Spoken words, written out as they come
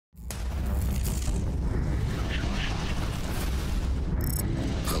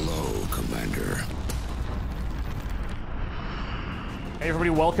Hey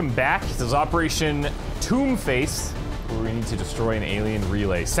everybody, welcome back. This is Operation Tombface, where we need to destroy an alien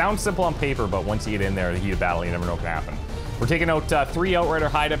relay. Sounds simple on paper, but once you get in there, the heat of battle, you never know what can happen. We're taking out 3 Outrider,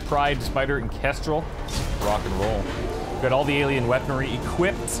 Haida, Pride, Spider, and Kestrel. Rock and roll. We've got all the alien weaponry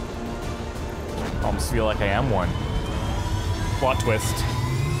equipped. I almost feel like I am one. Plot twist.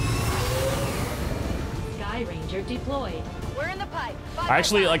 Sky Ranger deployed. We're in the pipe.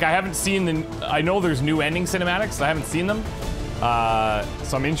 Actually, like, I haven't seen the... I know there's new ending cinematics. I haven't seen them.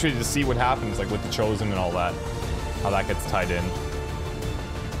 So I'm interested to see what happens, like, with the Chosen and all that. How that gets tied in.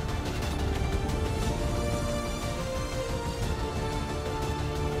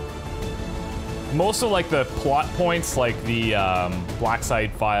 Most of, like, the plot points, like the Black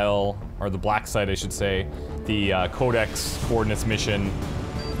Site file, or the Black Site, I should say, the Codex Coordinates mission,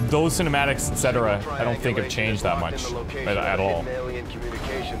 those cinematics, etc., I don't think have changed that much at all.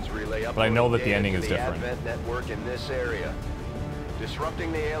 But I know that the ending is different.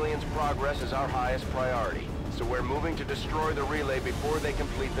 Disrupting the aliens' progress is our highest priority, so we're moving to destroy the relay before they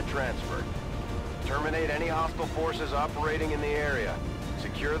complete the transfer. Terminate any hostile forces operating in the area.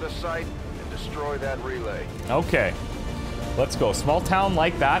 Secure the site and destroy that relay. Okay. Let's go. Small town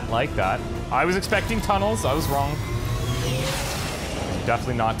like that, like that. I was expecting tunnels. I was wrong.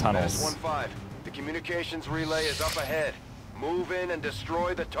 Definitely not tunnels. S-15, the communications relay is up ahead. Move in and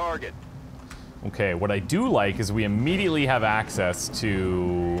destroy the target. Okay, what I do like is we immediately have access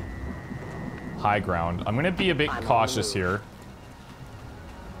to high ground. I'm gonna be a bit cautious here.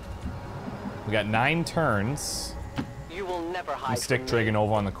 We got 9 turns. You will never hide. Stick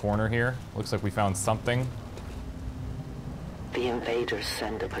Dragonova on the corner here. Looks like we found something. The invaders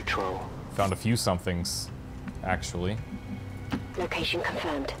send a patrol. Found a few somethings, actually. Location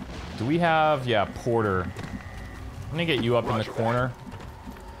confirmed. Do we have, yeah, Porter. I'm gonna get you up in the corner.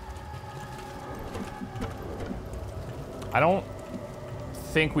 I don't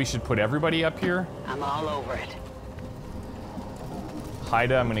think we should put everybody up here. I'm all over it.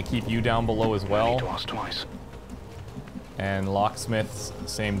 Haida, I'm gonna keep you down below as well. Twice. And Locksmiths,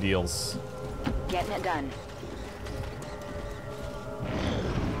 same deals. Getting it done.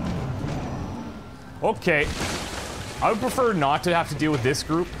 Okay. I would prefer not to have to deal with this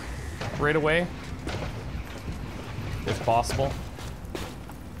group right away, if possible.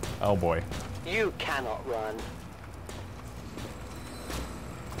 Oh boy. You cannot run.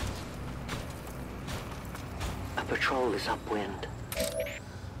 A patrol is upwind.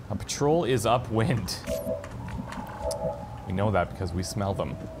 A patrol is upwind. We know that because we smell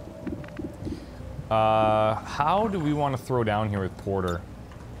them. How do we want to throw down here with Porter?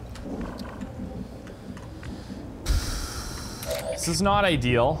 This is not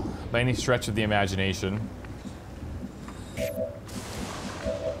ideal by any stretch of the imagination.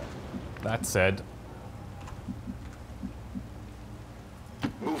 That said,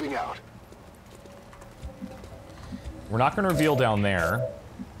 Moving out. we're not going to reveal down there.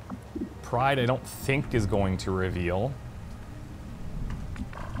 Pride, I don't think, is going to reveal.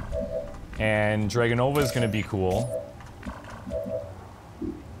 And Dragonova is going to be cool.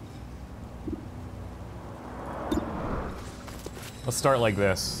 Let's start like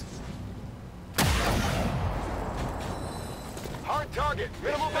this. Hard target.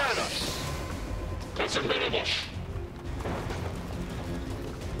 Minimal damage. That's a minimal.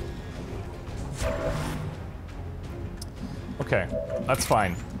 Okay, that's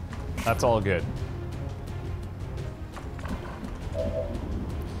fine. That's all good.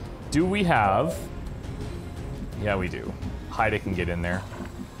 Do we have... Yeah, we do. Haida can get in there.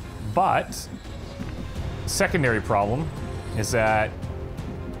 But, secondary problem is that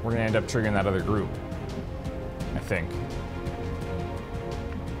we're gonna end up triggering that other group. I think.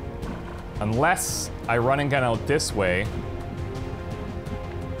 Unless I run and gun out this way,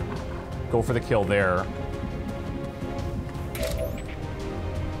 go for the kill there.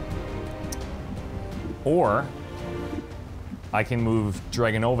 Or I can move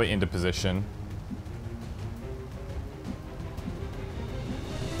Dragonova into position.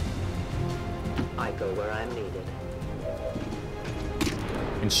 I go where I'm needed.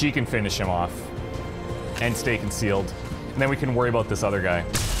 And she can finish him off. And stay concealed. And then we can worry about this other guy.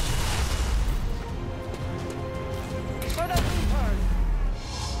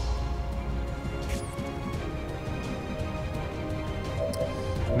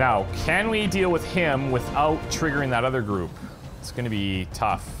 Now, can we deal with him without triggering that other group? It's gonna be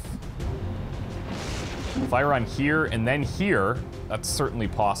tough. If I run here and then here, that's certainly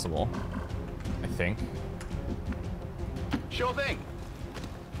possible. I think. Sure thing.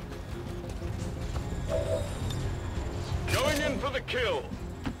 Going in for the kill.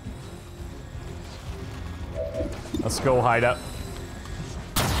 Let's go, Haida.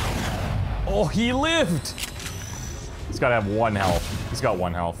 Oh, he lived! He's gotta have 1 health. He's got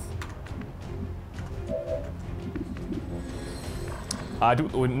 1 health.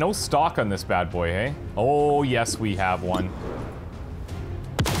 No stock on this bad boy, hey? Oh, yes, we have one.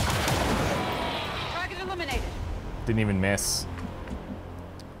 Target eliminated. Didn't even miss.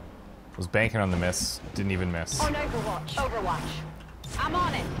 Was banking on the miss. Didn't even miss. On Overwatch. Overwatch. I'm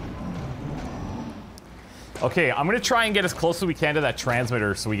on it. Okay, I'm gonna try and get as close as we can to that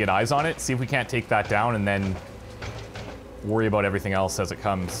transmitter so we get eyes on it, see if we can't take that down, and then worry about everything else as it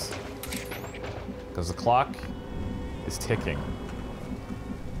comes. Because the clock is ticking.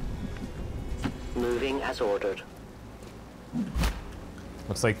 Moving as ordered.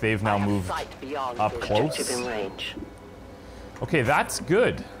 Looks like they've now moved up close. In range. Okay, that's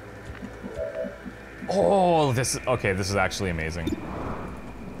good. Oh, this is actually amazing.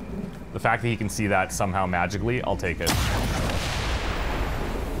 The fact that he can see that somehow magically, I'll take it.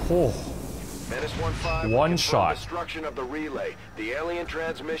 Oh. Menace 1-5, One shot. Destruction of the relay. The alien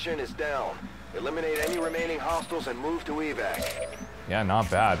transmission is down. Eliminate any remaining hostiles and move to evac. Yeah, not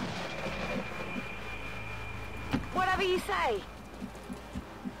bad. Whatever you say.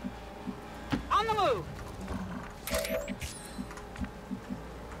 On the move.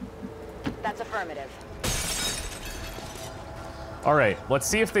 That's affirmative. All right, let's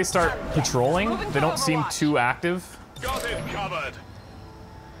see if they start patrolling. They don't seem too active. Got it covered.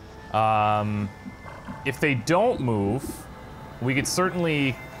 If they don't move, we could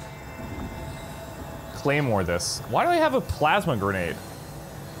certainly claymore this. Why do I have a plasma grenade?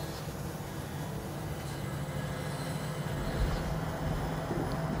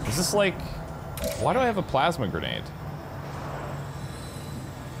 Is this like... Why do I have a plasma grenade?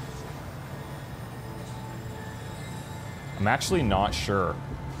 I'm actually not sure.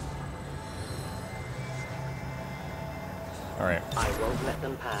 Alright. I won't let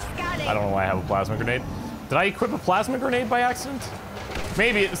them pass. I don't know why I have a plasma grenade. Did I equip a plasma grenade by accident?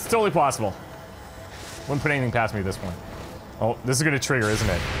 Maybe, it's totally possible. Wouldn't put anything past me at this point. Oh, this is gonna trigger, isn't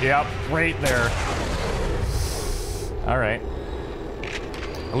it? Yep, right there. Alright.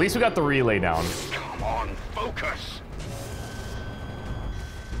 At least we got the relay down. Come on, focus.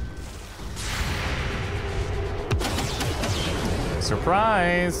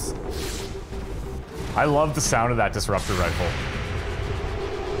 Surprise! I love the sound of that disruptor rifle.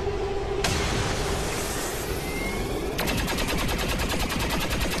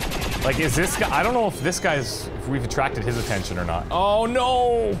 Like, is this guy... I don't know if this guy's... if we've attracted his attention or not. Oh,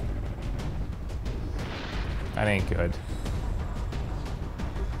 no! That ain't good.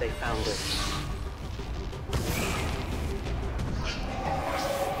 They found it.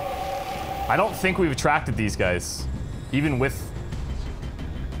 I don't think we've attracted these guys. Even with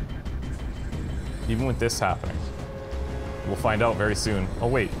this happening. We'll find out very soon. Oh,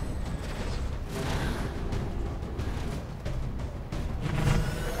 wait.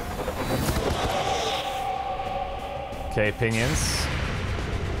 Okay, pinions.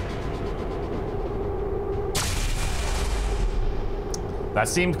 That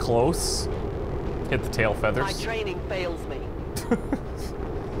seemed close. Hit the tail feathers. My training fails me.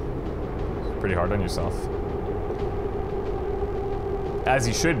 Pretty hard on yourself. As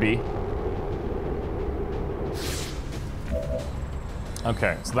you should be.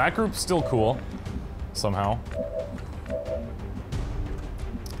 Okay, so that group's still cool. Somehow.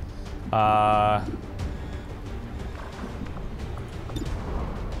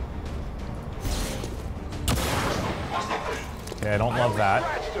 Okay, I don't love that.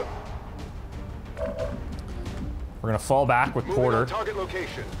 We're gonna fall back with Porter. Target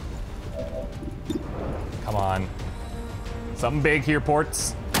location. Come on. Something big here,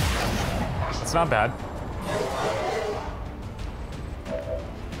 Ports. It's not bad.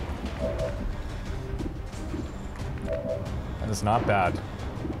 That is not bad.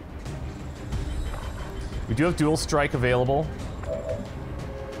 We do have dual strike available.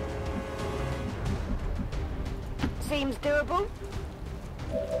 Seems doable.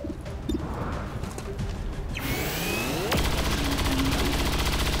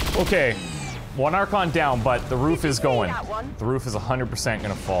 Okay, one Archon down, but the roof is going. The roof is 100%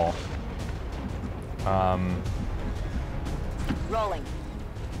 gonna fall. Rolling.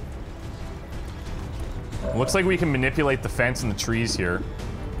 Looks like we can manipulate the fence and the trees here.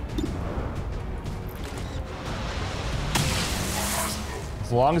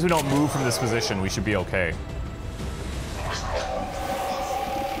 As long as we don't move from this position, we should be okay.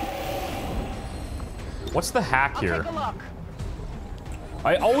 What's the hack here? Take a look.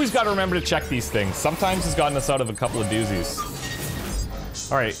 I always got to remember to check these things. Sometimes it's gotten us out of a couple of doozies.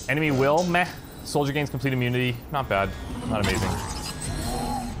 All right, enemy will, meh. Soldier gains complete immunity. Not bad, not amazing.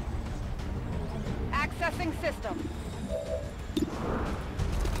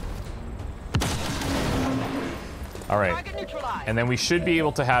 All right. Target neutralized. And then we should be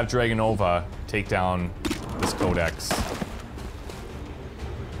able to have Dragonova take down this Codex.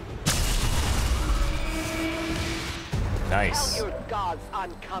 Nice. Tell your gods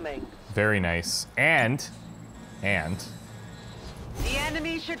I'm coming. Very nice. And The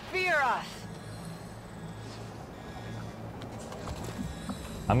enemy should fear us.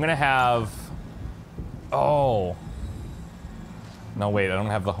 I'm gonna have... Oh. No, wait, I don't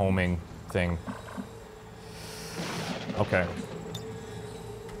have the homing thing. Okay.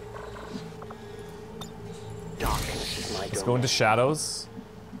 Darkness is my Let's go into shadows.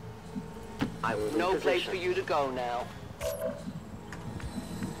 I will no place for you to go now.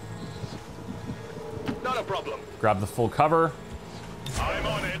 Not a problem. Grab the full cover. I'm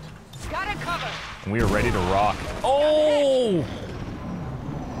on it. Got it covered. And we are ready to rock. Oh!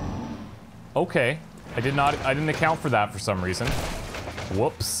 Okay. I didn't account for that for some reason.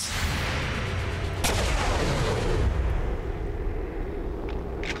 Whoops.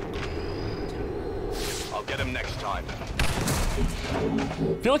 I'll get him next time.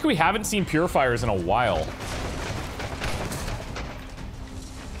 I feel like we haven't seen purifiers in a while.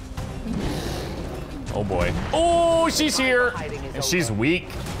 Oh boy. Oh, she's here! And she's weak.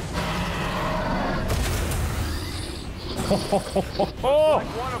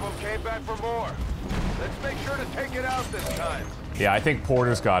 One of them came back for more. Let's make sure to take it out this time. Yeah, I think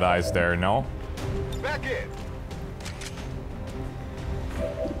Porter's got eyes there, no? Back in.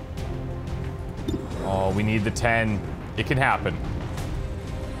 Oh, we need the 10. It can happen.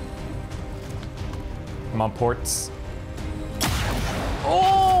 Come on, Ports.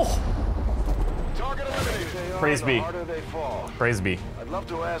 Oh! Target eliminated. Praise be. The harder they fall. Praise be. I'd love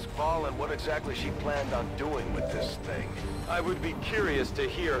to ask Valen what exactly she planned on doing with this thing. I would be curious to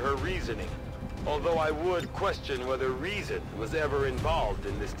hear her reasoning. Although I would question whether reason was ever involved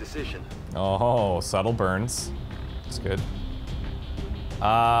in this decision. Oh, subtle burns. That's good.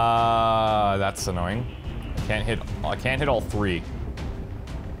 That's annoying. I can't hit all three.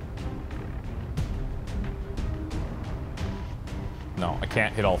 No, I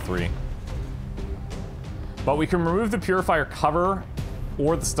can't hit all three. But we can remove the Purifier cover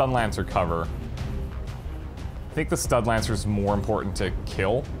or the Stun Lancer cover. I think the Stun Lancer is more important to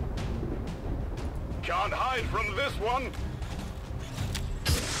kill. Can't hide from this one.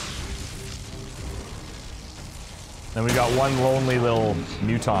 Then we got one lonely little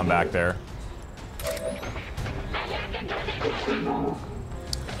muton back there.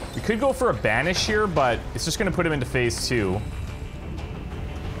 We could go for a banish here, but it's just gonna put him into phase 2.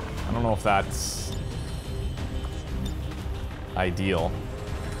 I don't know if that's ideal.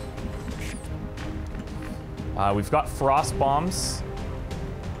 We've got frost bombs.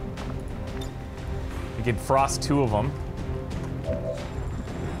 We can frost 2 of them.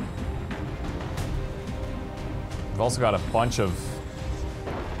 We've also got a bunch of...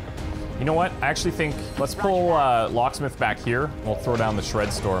 You know what? I actually think... Let's pull Locksmith back here. We'll throw down the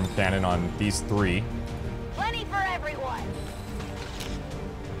Shred Storm cannon on these 3. Plenty for everyone.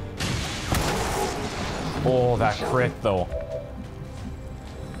 Oh, that crit, though.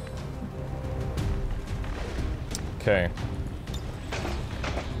 Okay.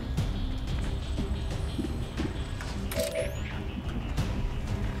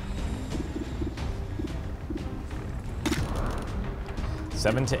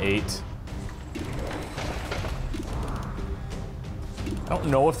 Seven to 8. I don't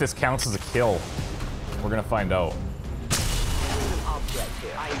know if this counts as a kill. We're gonna find out. Object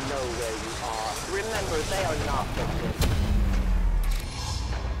here. I know where you are. Remember, they are not victims.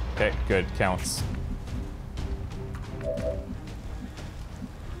 Okay, good. Counts.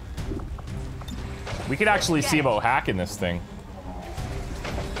 We could actually see about hacking this thing.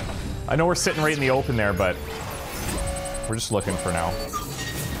 I know we're sitting right in the open there, but we're just looking for now.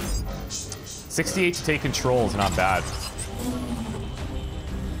 68 to take control is not bad.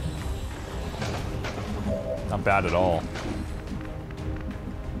 Not bad at all.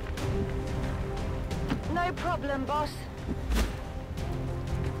 No problem, boss.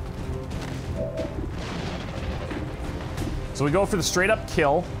 So we go for the straight up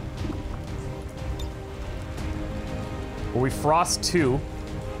kill. Where we frost 2.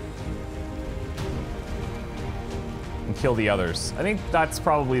 And kill the others. I think that's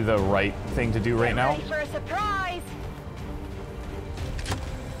probably the right thing to do right now. Ready for a surprise.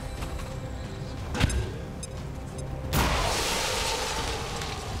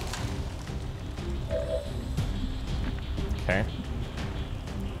 Okay.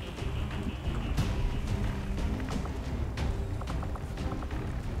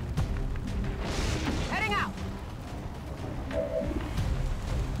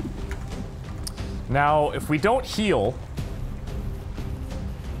 Now, if we don't heal,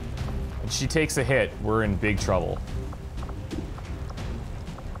 and she takes a hit, we're in big trouble.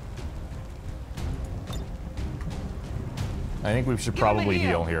 I think we should probably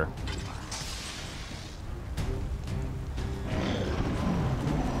heal here.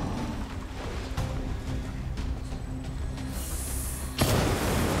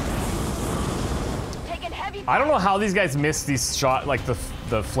 I don't know how these guys miss these shot, like the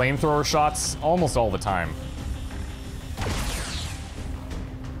flamethrower shots almost all the time.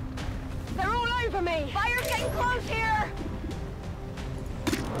 They're all over me. Fire's getting close here.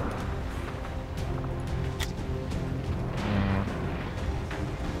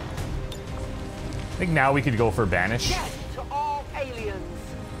 I think now we could go for banish. Death to all aliens.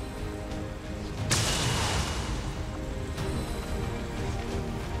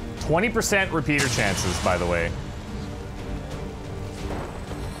 20% repeater chances, by the way.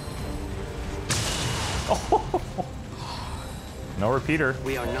 Oh. No repeater.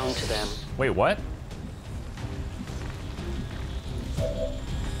 We are known to them. Wait, what?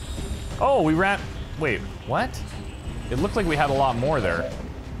 Oh, we ran... Wait, what? It looked like we had a lot more there.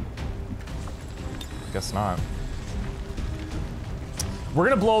 Guess not. We're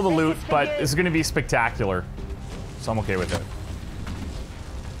gonna blow the loot, but it's gonna be spectacular. So I'm okay with it.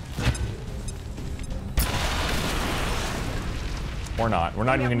 Or not. We're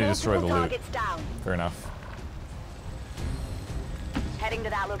not even gonna destroy the loot. Fair enough. Heading to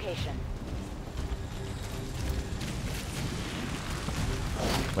that location.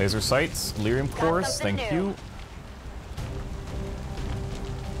 Laser sights, lyrium cores, thank you.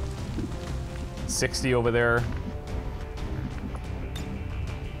 60 over there.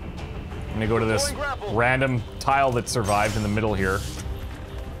 I'm gonna go to this random tile that survived in the middle here.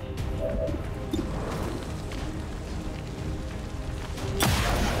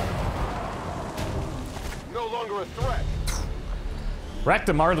 No longer a threat. Wrecked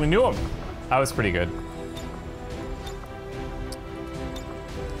him, hardly knew him. That was pretty good.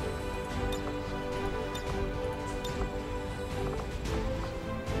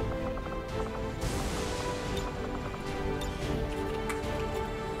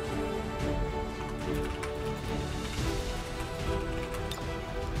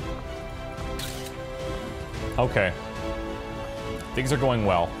 Okay. Things are going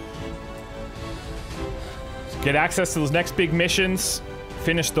well. Get access to those next big missions.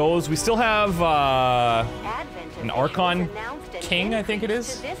 Finish those. We still have an Archon King, I think it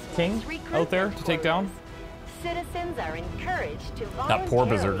is. King out there to take down. Citizens are encouraged to That poor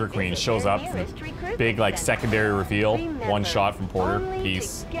Berserker Queen shows up. Big, like, secondary reveal. One shot from Porter.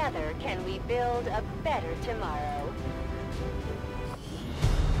 Peace. Together can we build a better tomorrow.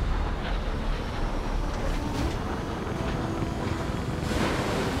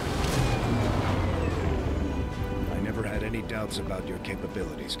 Had any doubts about your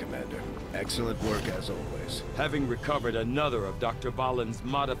capabilities, Commander. Excellent work as always. Having recovered another of Dr. Balin's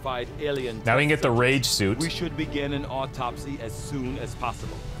modified alien Now we can get the subjects, rage suit. we should begin an autopsy as soon as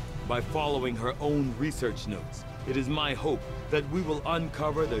possible. By following her own research notes, it is my hope that we will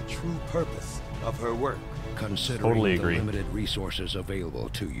uncover the true purpose of her work. Considering Totally the agree. limited resources available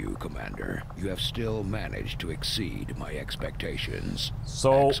to you, Commander, you have still managed to exceed my expectations.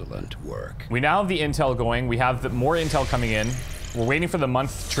 So, excellent work. we now have the intel going. We have more intel coming in. We're waiting for the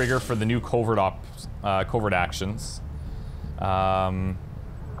month trigger for the new covert actions.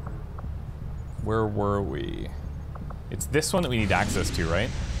 Where were we? It's this one that we need access to, right?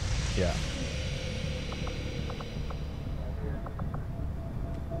 Yeah.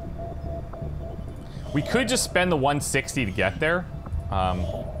 We could just spend the 160 to get there.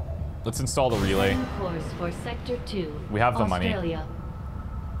 Let's install the relay. Course for Sector 2. We have the money. Australia.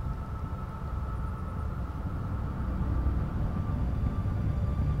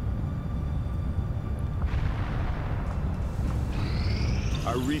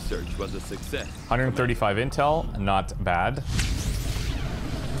 Our research was a success. 135 intel, not bad.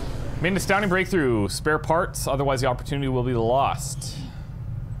 Made an astounding breakthrough. Spare parts, otherwise the opportunity will be lost.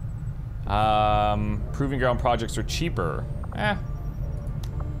 Proving ground projects are cheaper.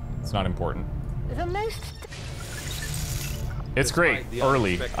 It's not important. The most... It's great, the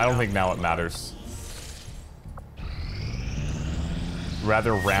early. unexpected I don't think now it matters.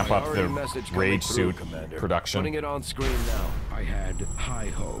 Rather ramp up the Priority message coming rage through, suit Commander. production. Putting it on screen now. I had high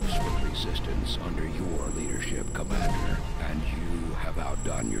hopes for Resistance under your leadership, Commander, and you have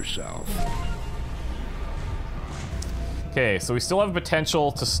outdone yourself. Okay, so we still have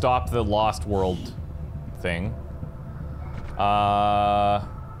potential to stop the Lost World thing. Let's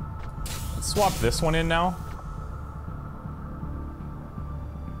swap this one in now.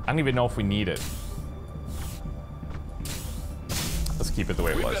 I don't even know if we need it. keep it the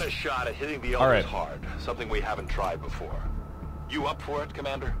way it We've was. got a shot at hitting the All elders right. hard, something we haven't tried before. You up for it,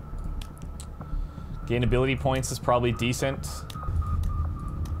 Commander? Gain ability points is probably decent.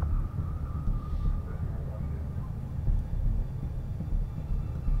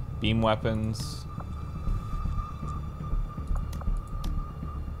 Beam weapons.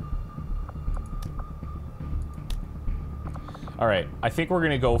 All right, I think we're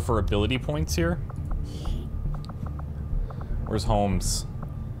gonna go for ability points here. Where's Holmes?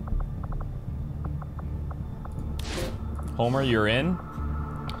 Homer, you're in.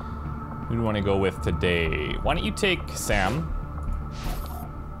 Who do you want to go with today? Why don't you take Sam?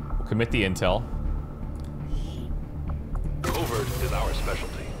 We'll commit the intel. Covert is our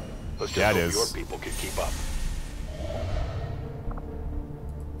specialty. Let's just Yeah, it hope is. your people can keep up.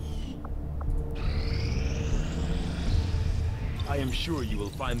 I am sure you will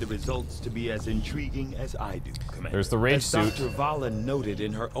find the results to be as intriguing as I do, Commander. There's the rage as suit. Dr. Valen noted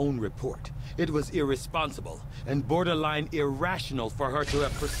in her own report, it was irresponsible and borderline irrational for her to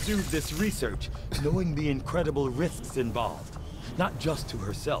have pursued this research, knowing the incredible risks involved, not just to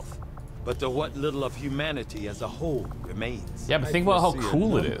herself, but to what little of humanity as a whole remains. Yeah, but think about how foresee a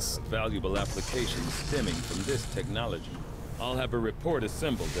cool it number is. of valuable applications stemming from this technology. I'll have a report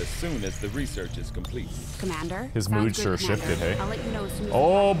assembled as soon as the research is complete. Commander? His Sounds mood good, sure Commander. shifted, hey? I'll let you know as soon as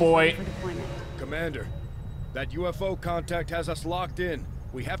Oh, the boy. for deployment. Commander, that UFO contact has us locked in.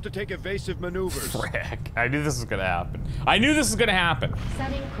 We have to take evasive maneuvers. Frick. I knew this was gonna happen. I knew this was gonna happen.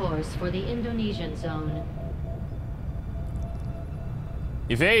 Setting course for the Indonesian zone.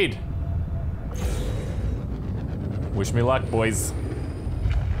 Evade. Wish me luck, boys.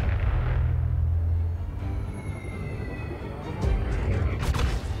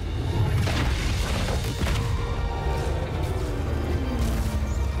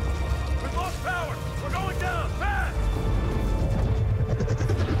 We've lost power! We're going down! Fast!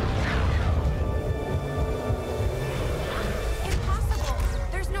 Impossible!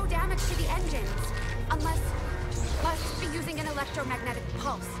 There's no damage to the engines. Unless be using an electromagnetic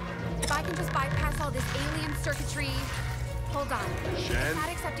pulse. If I can just bypass all this alien circuitry... Hold on. Shen? It's not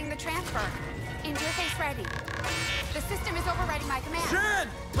accepting the transfer. Interface ready. The system is overriding my command. Shen!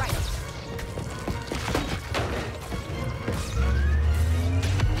 Right.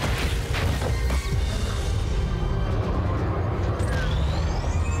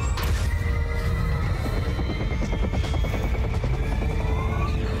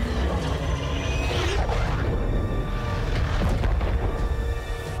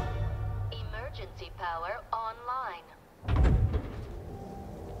 Emergency power online.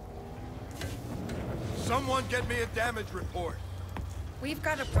 Someone get me a damage report. We've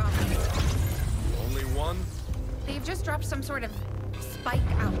got a problem. Only one? They've just dropped some sort of spike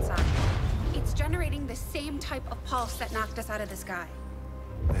outside. It's generating the same type of pulse that knocked us out of the sky.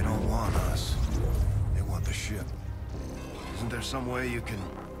 They don't want us. They want the ship. Isn't there some way you can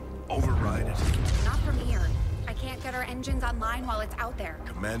override it? Not from here. I can't get our engines online while it's out there.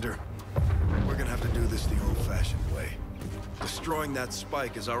 Commander, we're gonna have to do this the old-fashioned way. Destroying that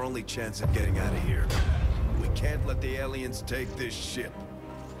spike is our only chance at getting out of here. We can't let the aliens take this ship.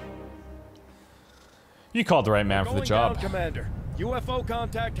 You called the right man for the job. Commander. UFO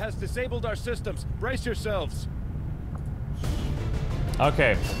contact has disabled our systems. Brace yourselves.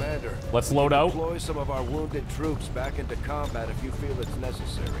 Okay, Commander, let's load out. deploy some of our wounded troops back into combat if you feel it's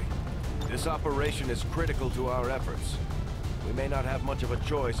necessary. This operation is critical to our efforts. We may not have much of a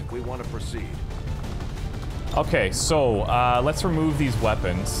choice if we want to proceed. Okay, so let's remove these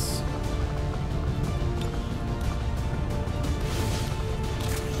weapons.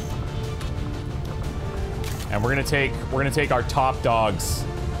 And we're gonna take our top dogs.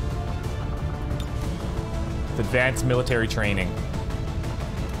 With advanced military training.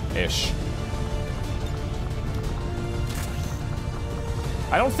 Ish.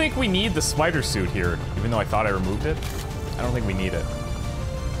 I don't think we need the spider suit here, even though I thought I removed it. I don't think we need it.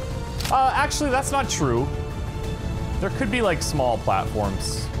 Actually, that's not true. There could be like small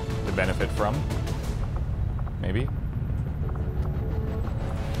platforms to benefit from. Maybe.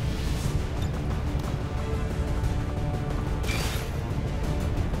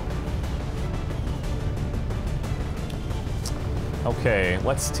 Okay,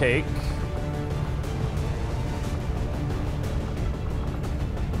 let's take...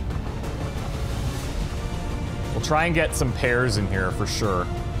 We'll try and get some pairs in here for sure.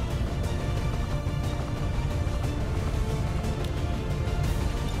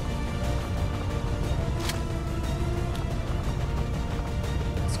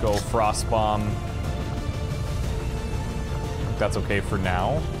 Let's go Frost Bomb. I think that's okay for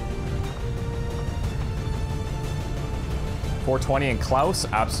now. 420 and Klaus,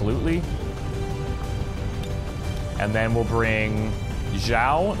 absolutely. And then we'll bring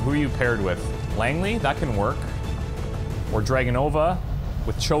Zhao. Who are you paired with? Langley, that can work. Or Dragonova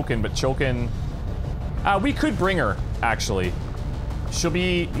with Chokin, but Chokin... we could bring her, actually. She'll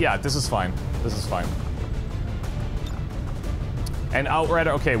be... Yeah, this is fine. This is fine. And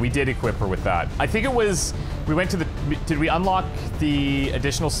Outrider, okay, we did equip her with that. I think it was... We went to the... Did we unlock the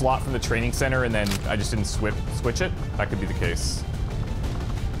additional slot from the training center and then I just didn't switch it? That could be the case.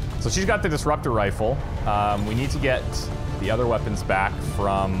 So she's got the Disruptor Rifle. We need to get the other weapons back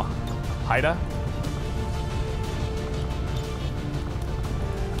from Haida.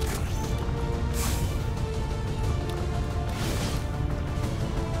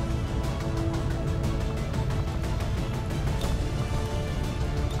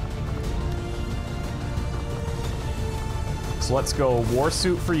 So let's go War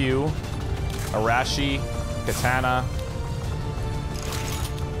Suit for you, Arashi, Katana,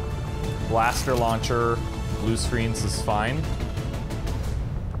 Blaster Launcher, blue screens is fine.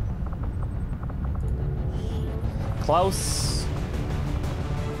 Klaus,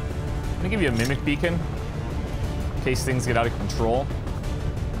 I'm gonna give you a Mimic Beacon in case things get out of control.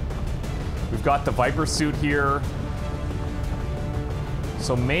 We've got the Viper Suit here.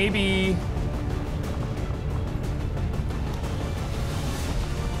 So maybe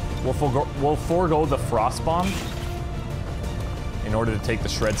we'll forego the Frost Bomb in order to take the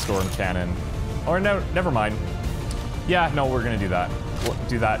Shred Storm Cannon. Or no, never mind. Yeah, no, we're gonna do that. We'll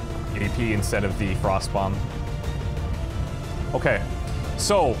do that AP instead of the Frost Bomb. Okay,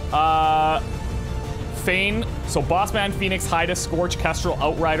 so, Fane, so Bossman, Phoenix, Haida, Scorch, Kestrel,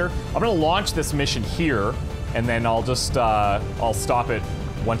 Outrider. I'm gonna launch this mission here, and then I'll just, I'll stop it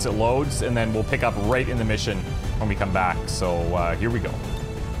once it loads, and then we'll pick up right in the mission when we come back. So, here we go.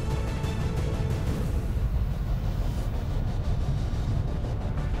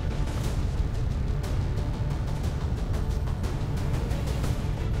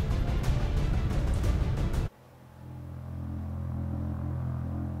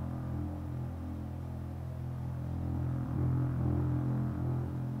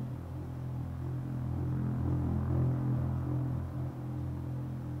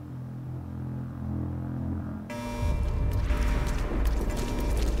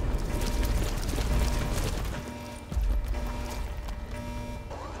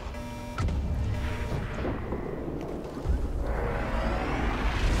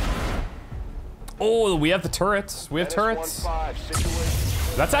 Oh, we have the turrets. We have turrets.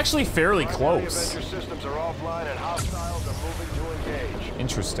 That's actually fairly close.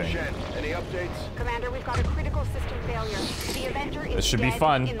 Interesting. Any updates? Commander, we've got a critical system failure. The Avenger is This should be dead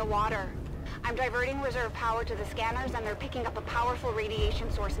fun. in the water. I'm diverting reserve power to the scanners, and they're picking up a powerful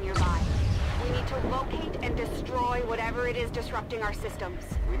radiation source nearby. We need to locate and destroy whatever it is disrupting our systems.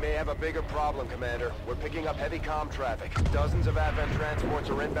 We may have a bigger problem, Commander. We're picking up heavy comm traffic. Dozens of Advent transports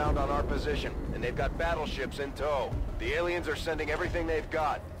are inbound on our position, and they've got battleships in tow. The aliens are sending everything they've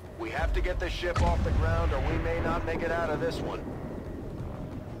got. We have to get this ship off the ground, or we may not make it out of this one.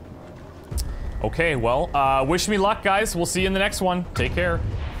 Okay, well, wish me luck, guys. We'll see you in the next one. Take care.